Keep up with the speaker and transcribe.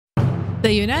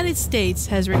The United States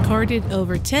has recorded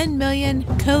over 10 million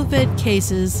COVID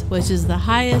cases, which is the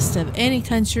highest of any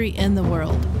country in the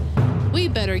world. We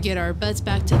better get our butts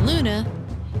back to Luna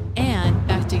and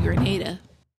back to Grenada.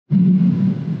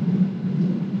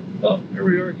 Oh, here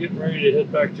we are getting ready to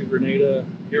head back to Grenada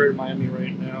here in Miami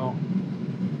right now.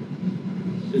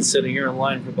 Been sitting here in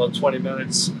line for about 20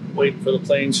 minutes waiting for the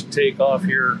planes to take off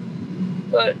here.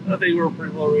 But I think we're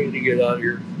pretty well ready to get out of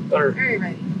here. Very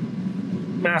ready.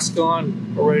 Mask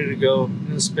on, we're ready to go. We're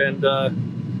gonna spend a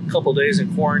couple days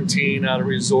in quarantine at a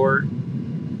resort,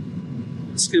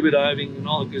 scuba diving and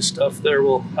all the good stuff there.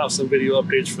 We'll have some video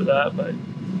updates for that, but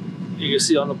you can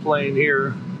see on the plane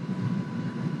here,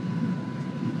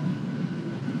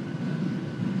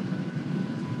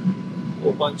 a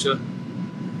whole bunch of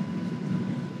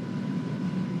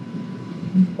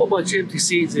empty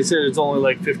seats. They said it's only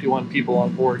like 51 people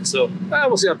on board, so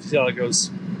we'll see how it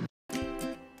goes.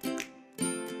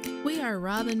 We are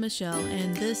Rob and Michelle,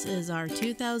 and this is our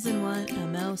 2001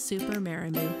 ML Super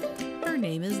Marimu. Her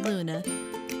name is Luna.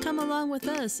 Come along with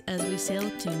us as we sail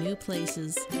to new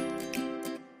places.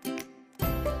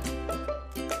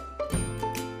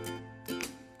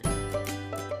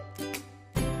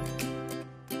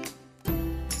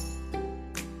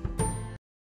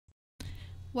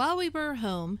 While we were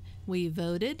home, we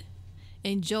voted,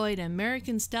 enjoyed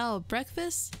American-style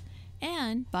breakfast,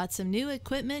 and bought some new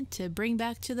equipment to bring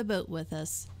back to the boat with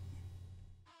us.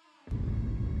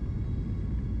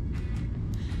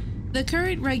 The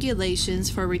current regulations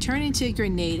for returning to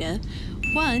Grenada: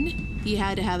 1. You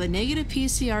had to have a negative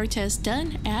PCR test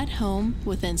done at home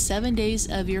within 7 days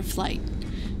of your flight.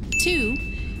 2.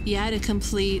 You had to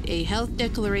complete a health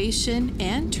declaration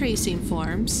and tracing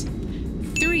forms.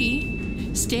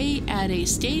 3. Stay at a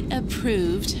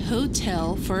state-approved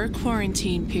hotel for a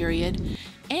quarantine period.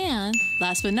 And,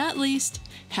 last but not least,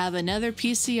 have another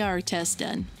PCR test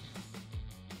done.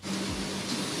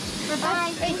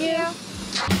 Bye-bye. Thank you.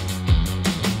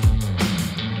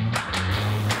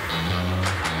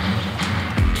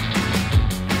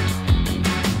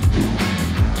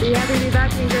 Are you happy to be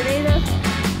back in Grenada?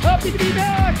 Happy to be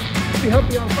back! We'll be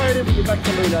happy on Friday to get back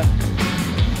to Luna.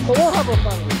 So we'll have a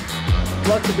fun week.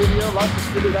 Lots of video, lots of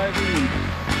scuba diving,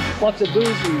 lots of booze,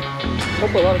 and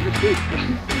hopefully a lot of good food.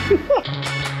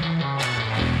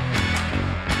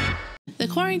 The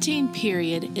quarantine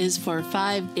period is for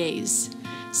 5 days,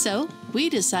 so we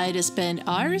decided to spend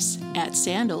ours at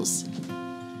Sandals.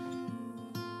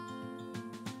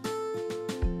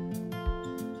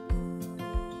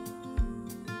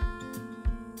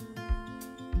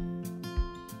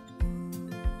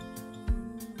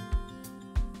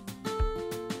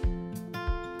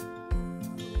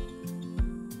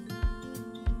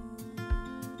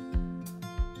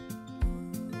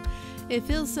 It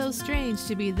feels so strange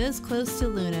to be this close to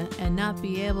Luna and not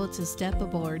be able to step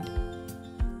aboard.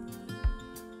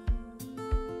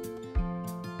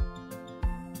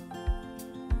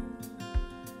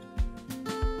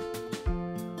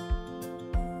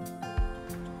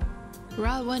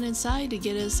 Rob went inside to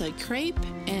get us a crepe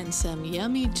and some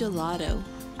yummy gelato.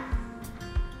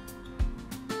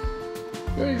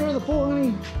 Ready to go to the pool,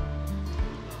 honey?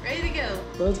 Ready to go.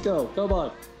 Let's go. Come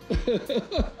on.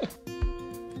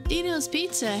 Dino's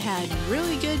Pizza had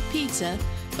really good pizza,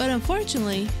 but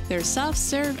unfortunately, their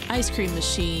soft-serve ice cream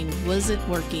machine wasn't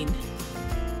working.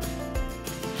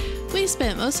 We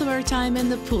spent most of our time in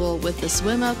the pool with the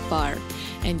swim-up bar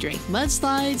and drank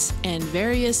mudslides and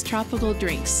various tropical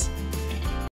drinks.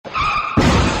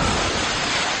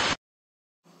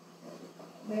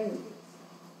 There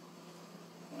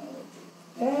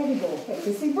you go.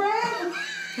 Kissy bread.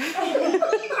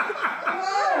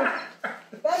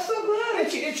 That's so good.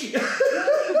 Itchy. I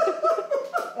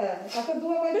could do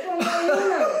it with 20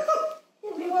 minutes.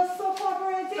 You were so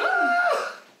cooperative.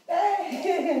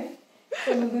 Hey. So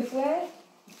move this way.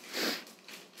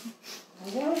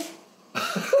 Okay.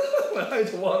 My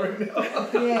eyes are watering now.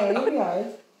 Yeah, here we are.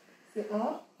 Sit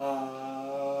up.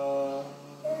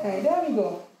 Hey, there we go.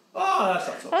 Oh, that's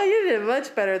not so bad. Oh, you did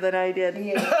much better than I did.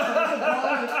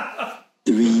 Yeah.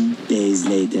 3 days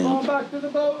later. Going back to the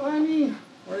boat, honey.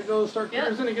 Ready to go start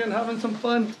cruising again, having some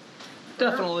fun.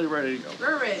 Definitely ready to go.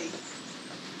 We're ready.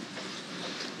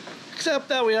 Except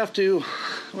that we're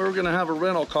going to have a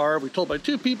rental car. We're told by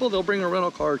 2 people they'll bring a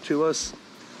rental car to us.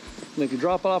 And they can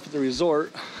drop it off at the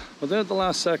resort. But then at the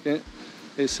last second,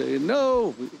 they say,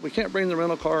 no, we can't bring the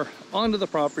rental car onto the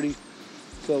property.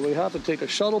 So we have to take a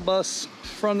shuttle bus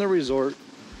from the resort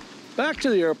back to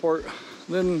the airport.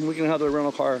 Then we can have the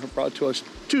rental car brought to us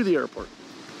to the airport.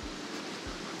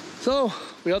 So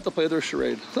we have to play their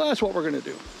charade. So that's what we're going to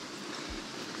do.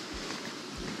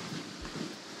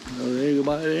 So there you you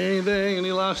buy anything?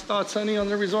 Any last thoughts, honey, on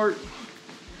the resort?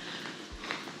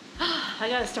 I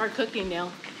gotta start cooking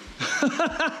now.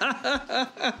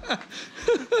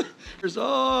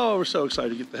 Oh, we're so excited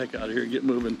to get the heck out of here and get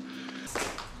moving.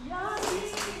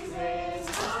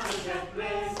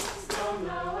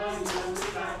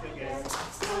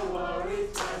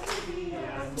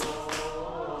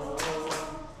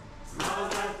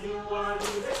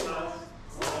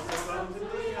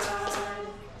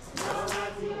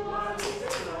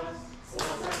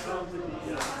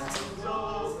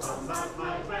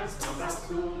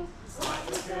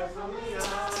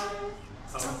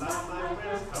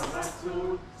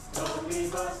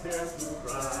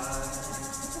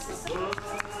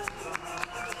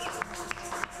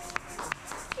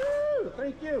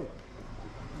 Thank you.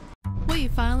 We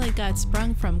finally got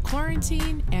sprung from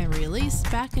quarantine and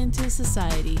released back into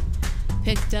society.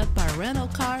 Picked up our rental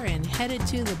car and headed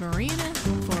to the marina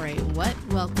for a wet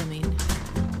welcoming.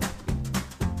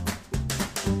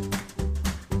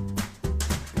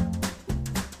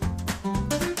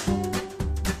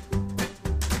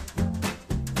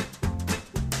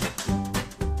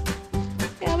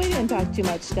 Yeah, we didn't talk too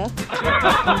much stuff.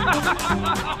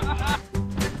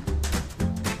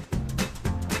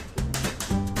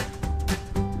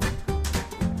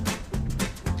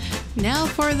 Now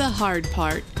for the hard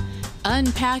part,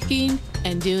 unpacking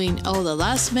and doing all the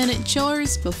last minute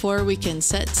chores before we can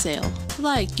set sail,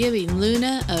 like giving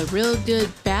Luna a real good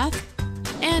bath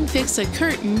and fix a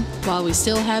curtain while we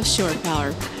still have shore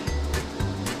power.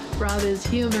 Rob is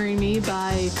humoring me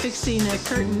by fixing a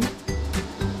curtain.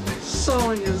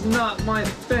 Sewing is not my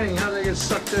thing. How did I get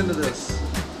sucked into this?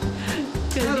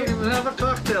 I don't even have a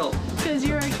cocktail. Because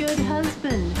you're a good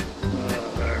husband.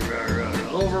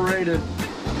 Overrated.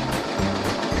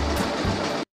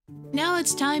 Now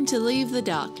it's time to leave the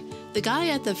dock. The guy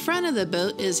at the front of the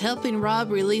boat is helping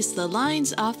Rob release the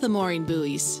lines off the mooring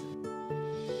buoys.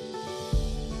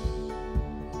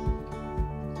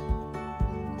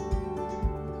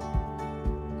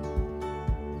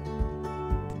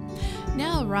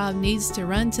 Now Rob needs to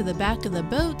run to the back of the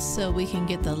boat so we can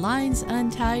get the lines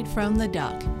untied from the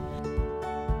dock.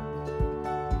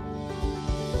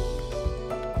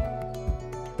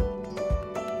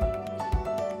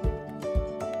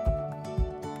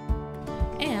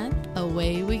 And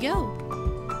away we go.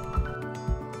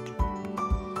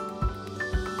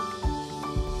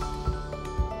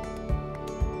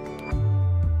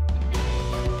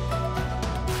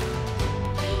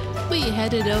 We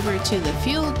headed over to the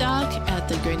fuel dock at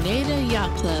the Grenada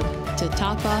Yacht Club to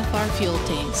top off our fuel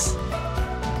tanks.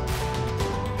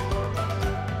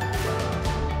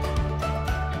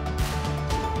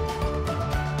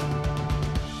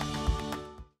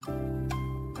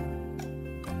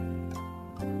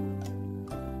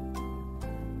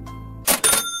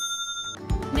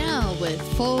 Now, with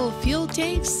full fuel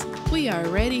tanks, we are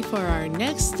ready for our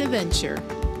next adventure.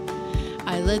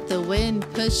 I let the wind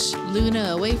push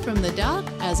Luna away from the dock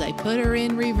as I put her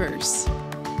in reverse.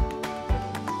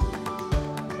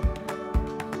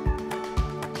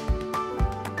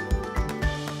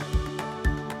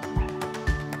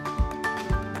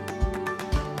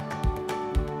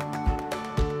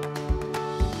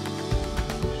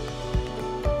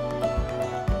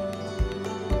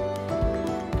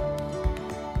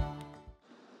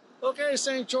 Okay,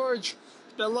 St. George,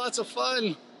 it's been lots of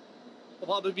fun. We'll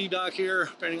probably be back here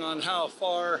depending on how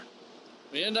far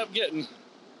we end up getting.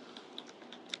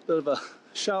 Bit of a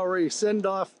showery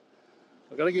send-off.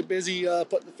 I've got to get busy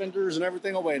putting the fenders and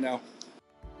everything away now.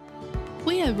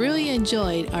 We have really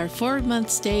enjoyed our 4-month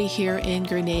stay here in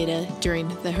Grenada during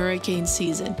the hurricane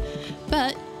season,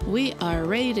 but we are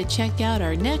ready to check out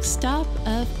our next stop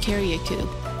of Carriacou.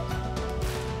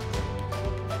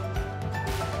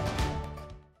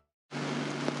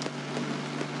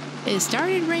 It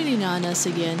started raining on us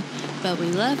again, but we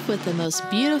left with the most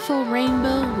beautiful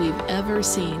rainbow we've ever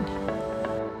seen.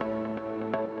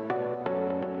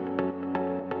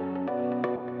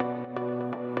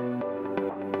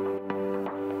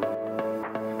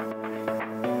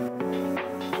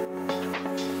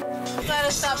 Glad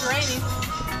it stopped raining.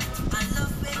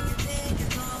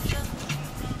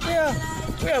 Yeah,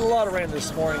 we had a lot of rain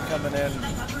this morning coming in,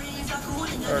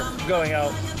 or going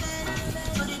out.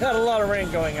 Had a lot of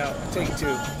rain going out. Take 2.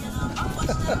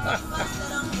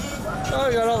 Oh,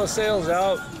 we got all the sails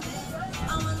out.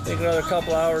 Take another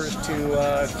couple hours to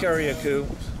Carriacou.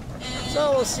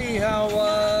 So we'll see how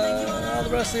the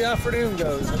rest of the afternoon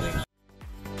goes.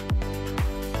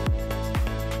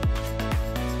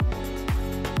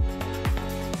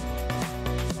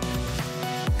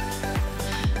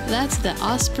 That's the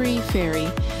Osprey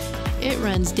Ferry. It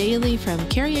runs daily from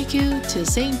Carriacou to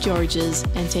St. George's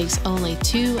and takes only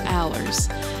 2 hours.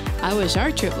 I wish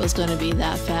our trip was going to be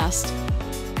that fast.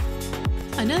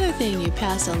 Another thing you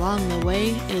pass along the way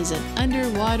is an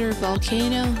underwater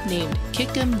volcano named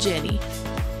Kikum-Jenny.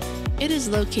 It is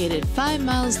located 5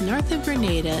 miles north of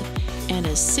Grenada and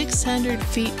is 600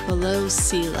 feet below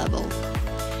sea level.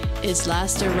 Its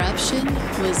last eruption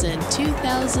was in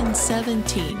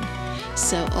 2017,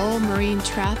 so all marine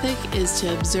traffic is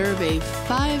to observe a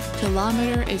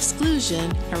 5-kilometer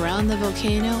exclusion around the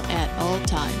volcano at all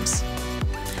times.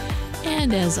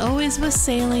 And as always with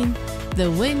sailing,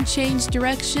 the wind changed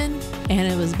direction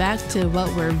and it was back to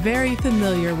what we're very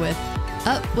familiar with,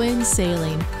 upwind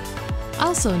sailing,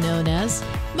 also known as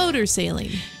motor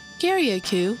sailing.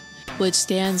 Carriacou, which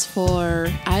stands for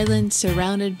Island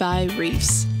Surrounded by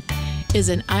Reefs, is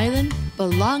an island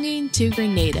belonging to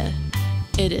Grenada.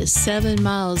 It is 7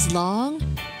 miles long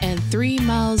and 3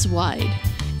 miles wide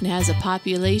and has a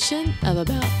population of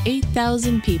about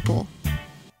 8,000 people.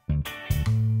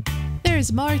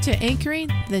 There's more to anchoring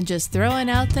than just throwing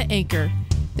out the anchor.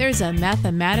 There's a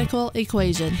mathematical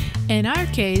equation. In our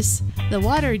case, the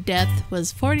water depth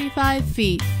was 45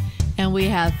 feet and we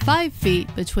have 5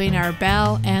 feet between our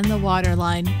bow and the water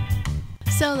line.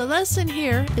 So the lesson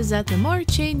here is that the more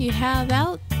chain you have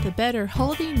out, the better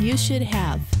holding you should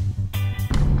have.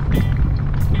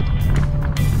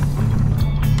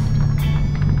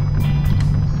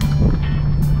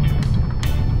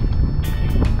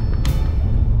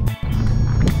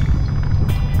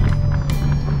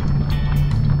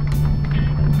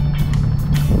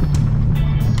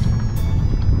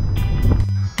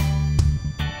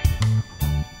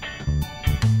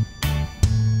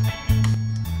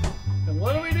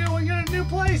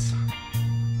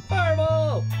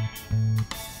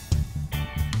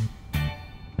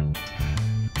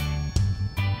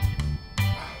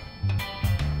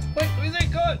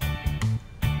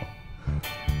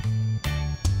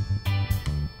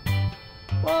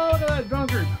 Oh, look at that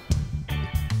drunkard.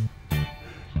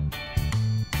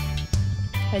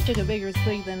 I took a bigger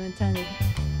swig than intended.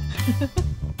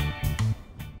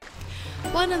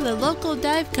 One of the local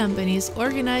dive companies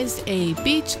organized a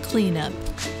beach cleanup.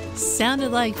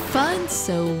 Sounded like fun,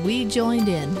 so we joined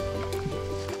in.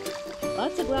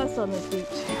 Lots of glass on this beach.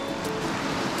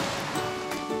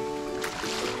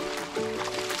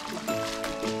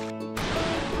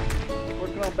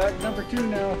 Working on bag number 2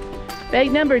 now. Bag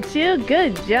number 2,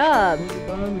 good job.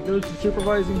 Done. It goes to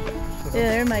supervising. Yeah,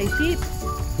 there are my sheep.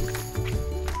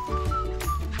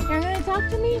 You're gonna talk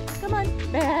to me? Come on.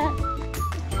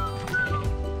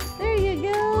 There you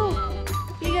go.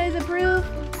 You guys approve?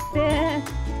 You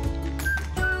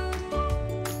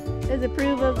guys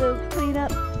approve of the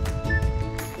cleanup?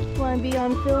 Want to be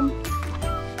on film?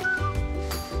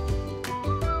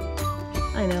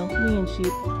 I know, me and sheep. I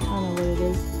don't know what it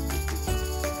is.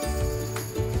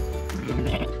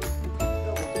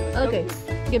 Okay,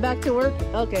 get back to work?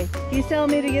 Okay, he's telling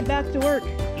me to get back to work.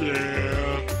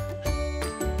 Yeah.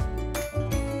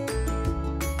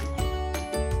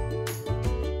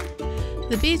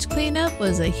 The beach cleanup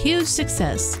was a huge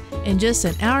success. In just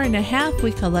an hour and a half,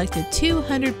 we collected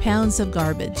 200 pounds of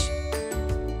garbage.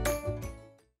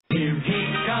 Here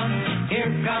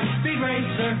comes Speed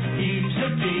Racer. He's a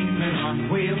demon on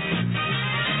wheels.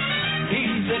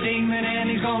 He's a demon and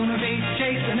he's gonna be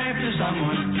chasing after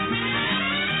someone.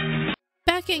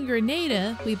 Back in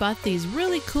Grenada, we bought these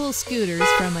really cool scooters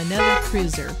from another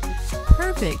cruiser.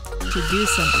 Perfect to do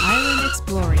some island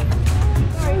exploring.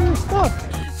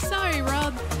 Sorry,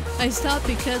 Rob. I stopped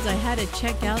because I had to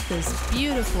check out this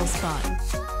beautiful spot.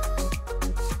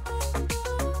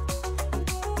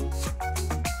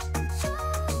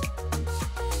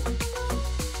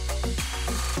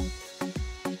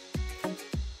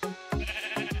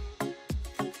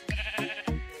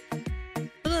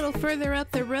 Further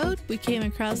up the road, we came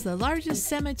across the largest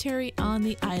cemetery on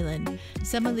the island.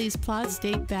 Some of these plots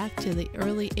date back to the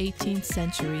early 18th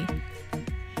century.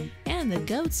 And the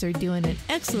goats are doing an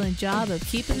excellent job of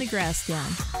keeping the grass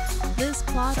down. This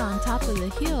plot on top of the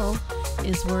hill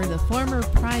is where the former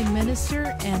Prime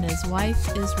Minister and his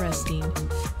wife is resting.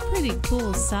 Pretty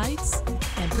cool sights,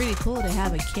 and pretty cool to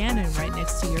have a cannon right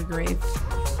next to your grave.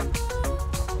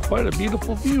 Quite a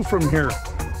beautiful view from here.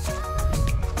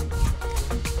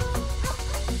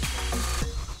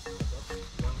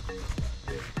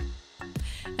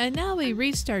 And now we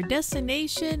reached our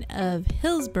destination of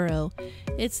Hillsborough.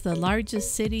 It's the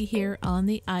largest city here on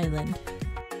the island.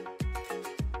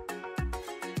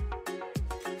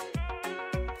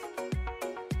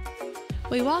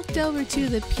 We walked over to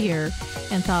the pier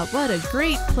and thought what a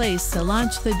great place to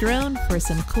launch the drone for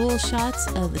some cool shots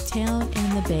of the town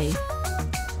and the bay.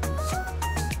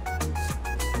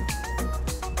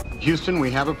 Houston,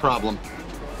 we have a problem.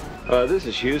 This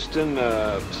is Houston.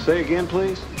 Say again,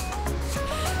 please.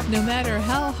 No matter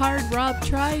how hard Rob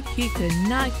tried, he could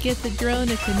not get the drone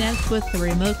to connect with the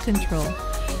remote control.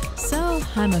 So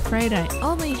I'm afraid I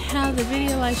only have the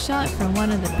video I shot from one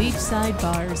of the beachside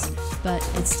bars, but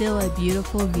it's still a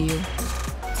beautiful view.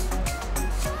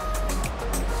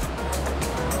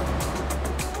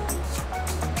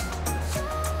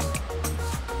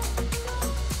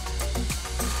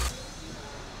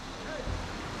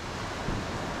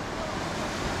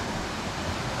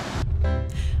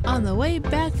 On the way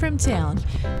back from town,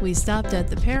 we stopped at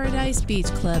the Paradise Beach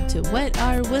Club to wet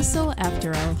our whistle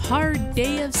after a hard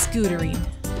day of scootering.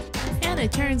 And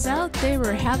it turns out they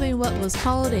were having what was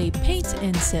called a paint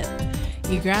and sip.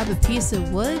 You grab a piece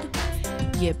of wood,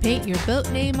 you paint your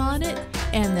boat name on it,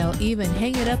 and they'll even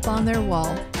hang it up on their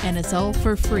wall, and it's all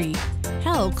for free.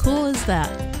 How cool is that?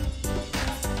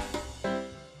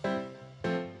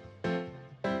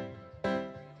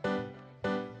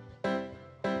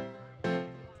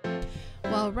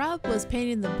 While Rob was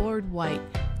painting the board white,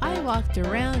 I walked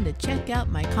around to check out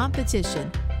my competition.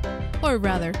 Or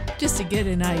rather, just to get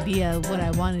an idea of what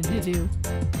I wanted to do.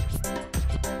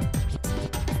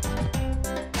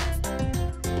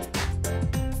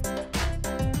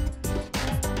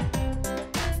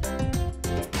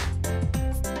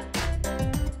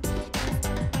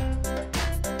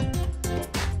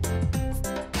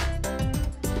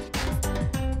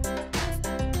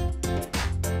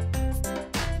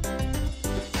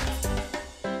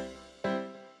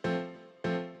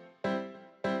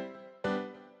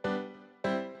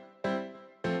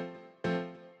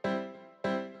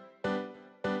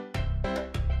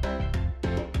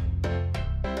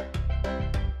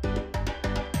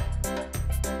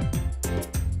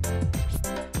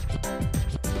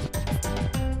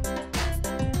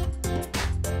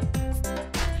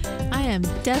 I am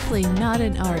definitely not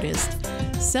an artist,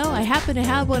 so I happen to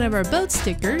have one of our boat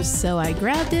stickers, so I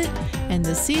grabbed it and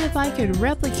to see if I could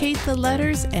replicate the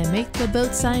letters and make the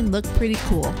boat sign look pretty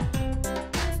cool.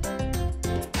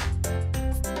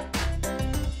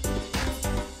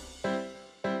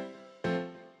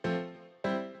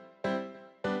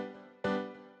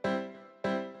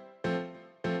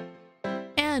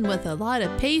 And with a lot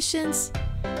of patience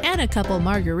and a couple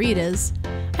margaritas,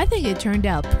 I think it turned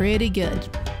out pretty good.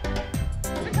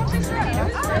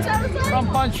 Rum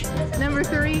punch. Number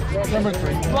 3? Number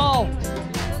 3. Well,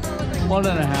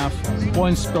 1.5.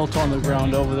 One spilt on the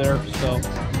ground over there, so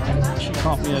she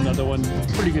caught me another one.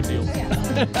 Pretty good deal.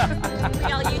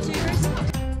 Y'all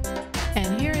YouTubers?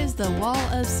 And here is the wall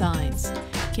of signs.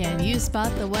 Can you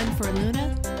spot the one for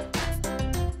Luna?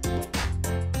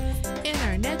 In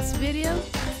our next video,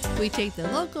 we take the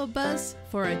local bus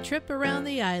for a trip around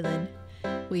the island.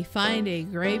 We find a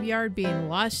graveyard being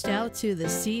washed out to the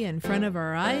sea in front of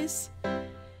our eyes.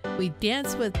 We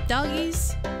dance with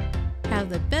doggies, have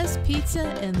the best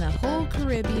pizza in the whole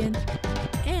Caribbean,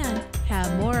 and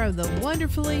have more of the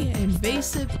wonderfully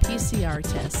invasive PCR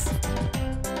tests.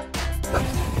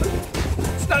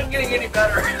 It's not getting any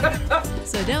better.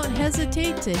 So don't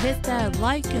hesitate to hit that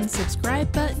like and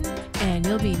subscribe button, and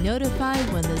you'll be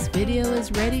notified when this video is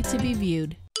ready to be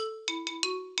viewed.